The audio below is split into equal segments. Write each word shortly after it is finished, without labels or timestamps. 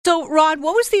So, Rod,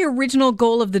 what was the original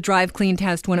goal of the Drive Clean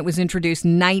test when it was introduced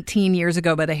 19 years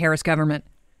ago by the Harris government?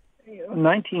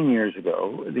 19 years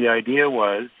ago, the idea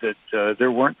was that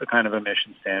there weren't the kind of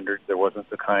emission standards, there wasn't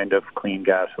the kind of clean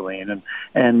gasoline,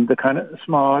 and the kind of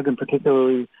smog, and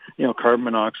particularly, carbon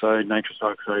monoxide, nitrous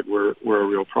oxide were a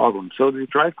real problem. So the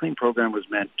Drive Clean program was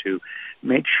meant to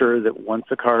make sure that once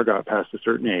a car got past a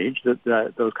certain age,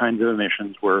 that those kinds of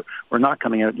emissions were not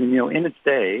coming out. And, in its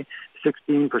day,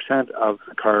 16% of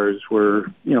the cars were,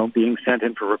 being sent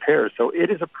in for repairs. So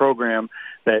it is a program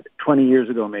that 20 years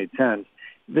ago made sense.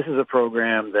 This is a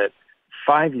program that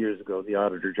 5 years ago the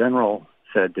Auditor General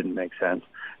said didn't make sense.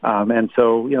 And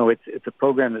so, it's a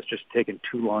program that's just taken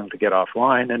too long to get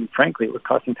offline. And frankly, it was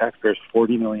costing taxpayers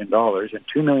 $40 million, and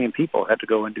 2 million people had to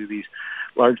go and do these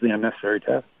largely unnecessary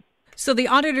tests. So the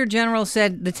Auditor General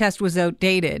said the test was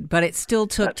outdated, but it still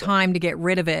took time to get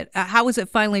rid of it. How was it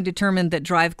finally determined that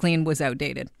Drive Clean was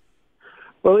outdated?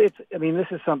 Well, this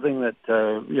is something that,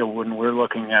 when we're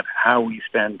looking at how we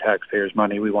spend taxpayers'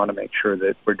 money, we want to make sure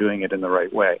that we're doing it in the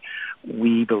right way.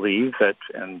 We believe that,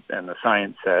 and the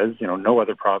science says, no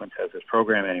other province has this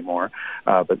program anymore,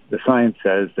 but the science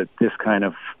says that this kind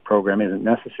of program isn't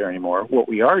necessary anymore. What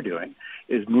we are doing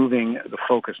is moving the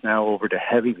focus now over to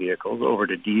heavy vehicles, over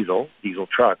to diesel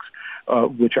trucks,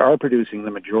 which are producing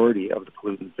the majority of the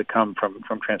pollutants that come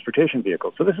from transportation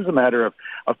vehicles. So this is a matter of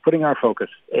putting our focus,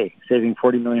 saving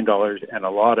 $40 million and a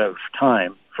lot of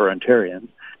time for Ontarians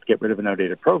to get rid of an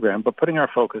outdated program, but putting our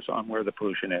focus on where the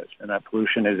pollution is. And that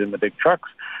pollution is in the big trucks.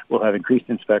 We'll have increased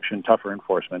inspection, tougher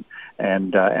enforcement,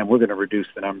 and we're going to reduce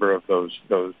the number of those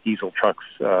diesel trucks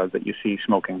that you see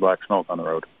smoking black smoke on the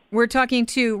road. We're talking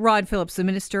to Rod Phillips, the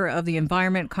Minister of the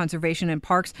Environment, Conservation and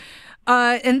Parks.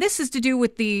 And this is to do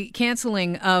with the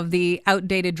canceling of the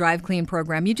outdated Drive Clean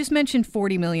program. You just mentioned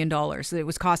 $40 million. That it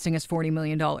was costing us $40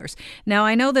 million. Now,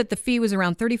 I know that the fee was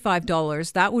around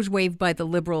 $35. That was waived by the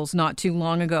Liberals not too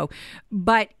long ago.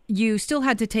 But you still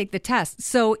had to take the test.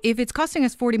 So if it's costing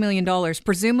us $40 million,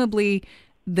 presumably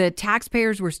the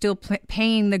taxpayers were still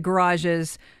paying the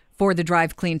garages for the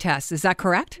Drive Clean test. Is that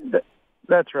correct?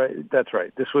 That's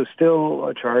right. This was still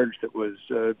a charge that was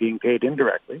being paid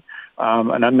indirectly,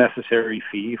 an unnecessary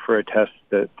fee for a test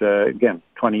that, again,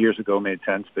 20 years ago made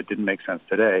sense but didn't make sense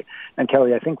today. And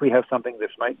Kelly, I think we have something.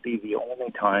 This might be the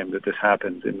only time that this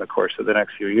happens in the course of the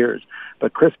next few years.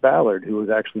 But Chris Ballard, who was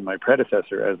actually my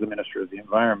predecessor as the Minister of the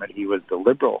Environment, he was the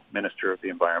Liberal Minister of the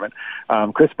Environment.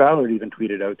 Chris Ballard even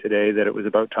tweeted out today that it was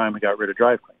about time we got rid of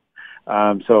Drive Clean.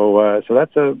 So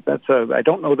that's I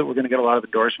don't know that we're going to get a lot of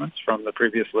endorsements from the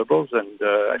previous Liberals, and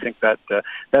I think that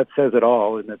says it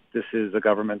all, in that this is a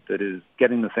government that is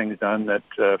getting the things done that,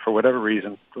 for whatever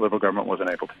reason, the Liberal government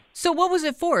wasn't able to. So what was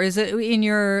it for? Is it, in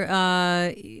your,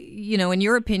 in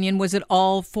your opinion, was it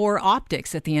all for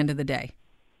optics at the end of the day?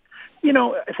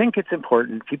 I think it's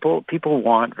important. People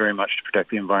want very much to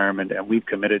protect the environment, and we've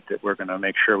committed that we're going to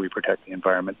make sure we protect the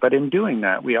environment. But in doing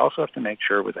that, we also have to make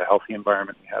sure with a healthy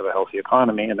environment, we have a healthy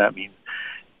economy, and that means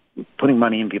putting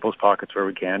money in people's pockets where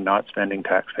we can, not spending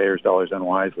taxpayers' dollars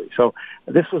unwisely. So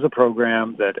this was a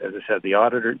program that, as I said,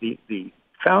 the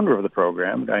founder of the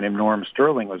program, a guy named Norm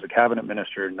Sterling, was a cabinet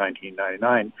minister in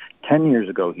 1999. 10 years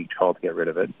ago, he called to get rid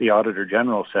of it. The Auditor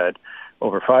General said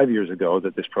over 5 years ago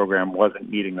that this program wasn't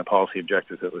meeting the policy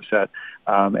objectives that were set.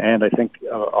 And I think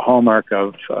a hallmark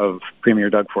of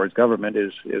Premier Doug Ford's government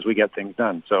is we get things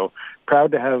done. So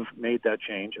proud to have made that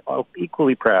change.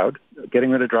 Equally proud,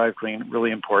 getting rid of Drive Clean, really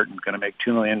important, going to make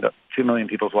 2 million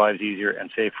people's lives easier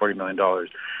and save $40 million.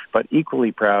 But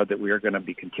equally proud that we are going to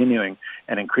be continuing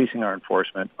and increasing our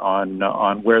enforcement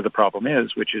on where the problem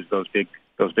is, which is those big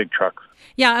trucks.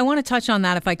 Yeah, I want to touch on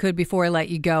that if I could before I let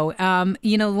you go.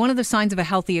 One of the signs of a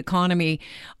healthy economy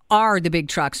are the big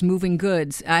trucks moving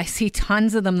goods. I see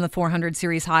tons of them in the 400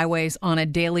 series highways on a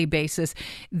daily basis.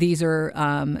 These are,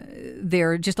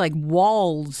 they're just like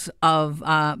walls of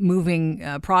moving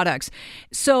products.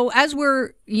 So as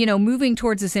we're, moving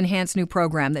towards this enhanced new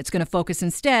program that's going to focus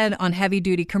instead on heavy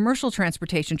duty commercial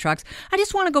transportation trucks, I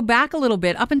just want to go back a little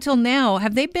bit. Up until now,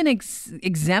 have they been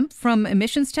exempt from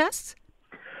emissions tests?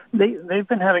 They've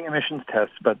been having emissions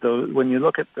tests, but when you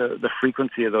look at the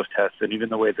frequency of those tests and even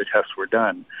the way the tests were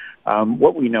done,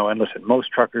 what we know, and listen,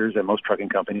 most truckers and most trucking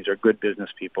companies are good business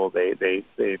people. They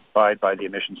abide by the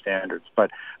emission standards.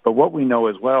 But what we know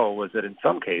as well was that in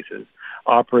some cases,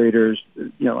 operators,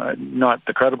 not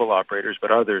the credible operators, but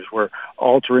others, were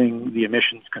altering the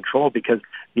emissions control because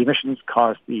the emissions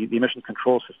cost, the emissions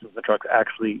control systems in the trucks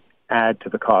actually add to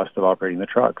the cost of operating the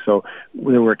truck. So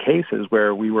there were cases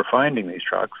where we were finding these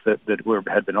trucks that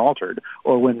had been altered,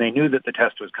 or when they knew that the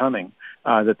test was coming,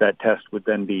 that test would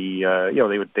then be,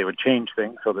 they would change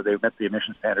things so that they met the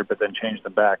emission standard, but then change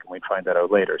them back, and we'd find that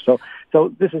out later. So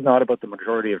this is not about the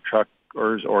majority of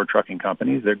truckers or trucking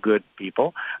companies. They're good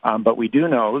people, but we do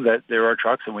know that there are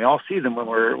trucks, and we all see them when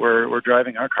we're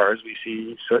driving our cars. We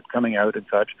see soot coming out and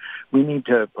such. We need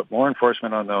to put more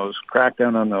enforcement on those, crack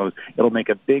down on those. It'll make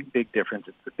a big difference.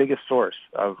 It's the biggest source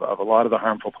of a lot of the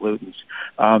harmful pollutants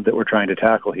that we're trying to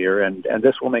tackle here, and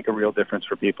this will make a real difference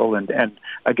for people. And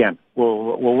again,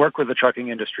 we'll work with the trucking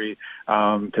industry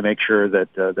to make sure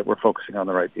that we're focusing on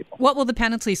the right people. What will the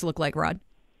penalties look like, Rod?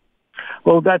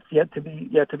 Well, that's yet to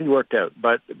be worked out,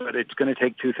 but it's going to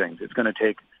take two things. It's going to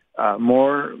take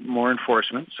more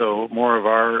enforcement, so more of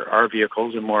our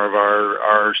vehicles and more of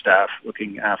our staff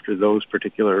looking after those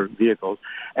particular vehicles,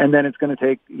 and then it's going to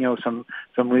take some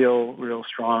real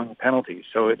strong penalties.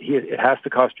 So it has to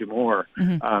cost you more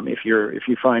if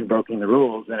you find broken the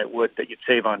rules than it would that you'd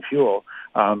save on fuel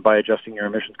by adjusting your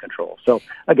emissions control. So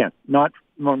again, not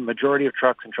majority of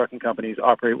trucks and trucking companies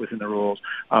operate within the rules,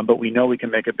 but we know we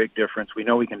can make a big difference. We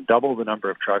know we can double the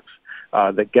number of trucks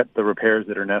that get the repairs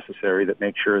that are necessary, that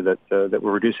make sure that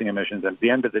we're reducing emissions. And at the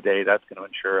end of the day, that's going to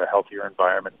ensure a healthier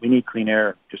environment. We need clean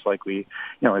air, just like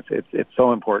it's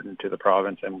so important to the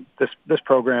province. And this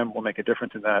program will make a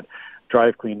difference in that.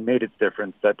 Drive Clean made its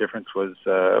difference. That difference was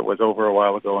over a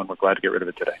while ago, and we're glad to get rid of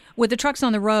it today. With the trucks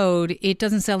on the road, it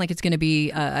doesn't sound like it's going to be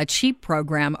a cheap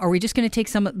program. Are we just going to take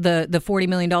some of the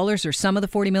 $40 million or some of the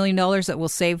 $40 million that we'll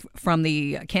save from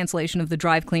the cancellation of the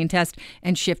Drive Clean test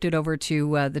and shift it over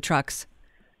to the trucks?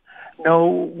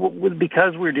 No,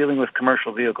 because we're dealing with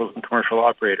commercial vehicles and commercial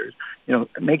operators,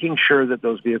 making sure that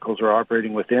those vehicles are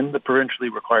operating within the provincially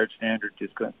required standards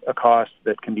is a cost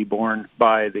that can be borne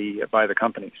by the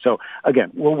company. So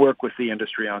again, we'll work with the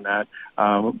industry on that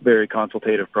very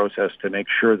consultative process to make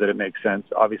sure that it makes sense.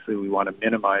 Obviously, we want to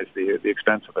minimize the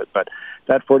expense of it, but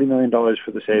that $40 million for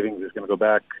the savings is going to go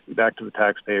back to the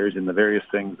taxpayers in the various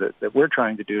things that we're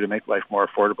trying to do to make life more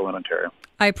affordable in Ontario.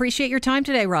 I appreciate your time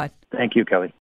today, Rod. Thank you, Kelly.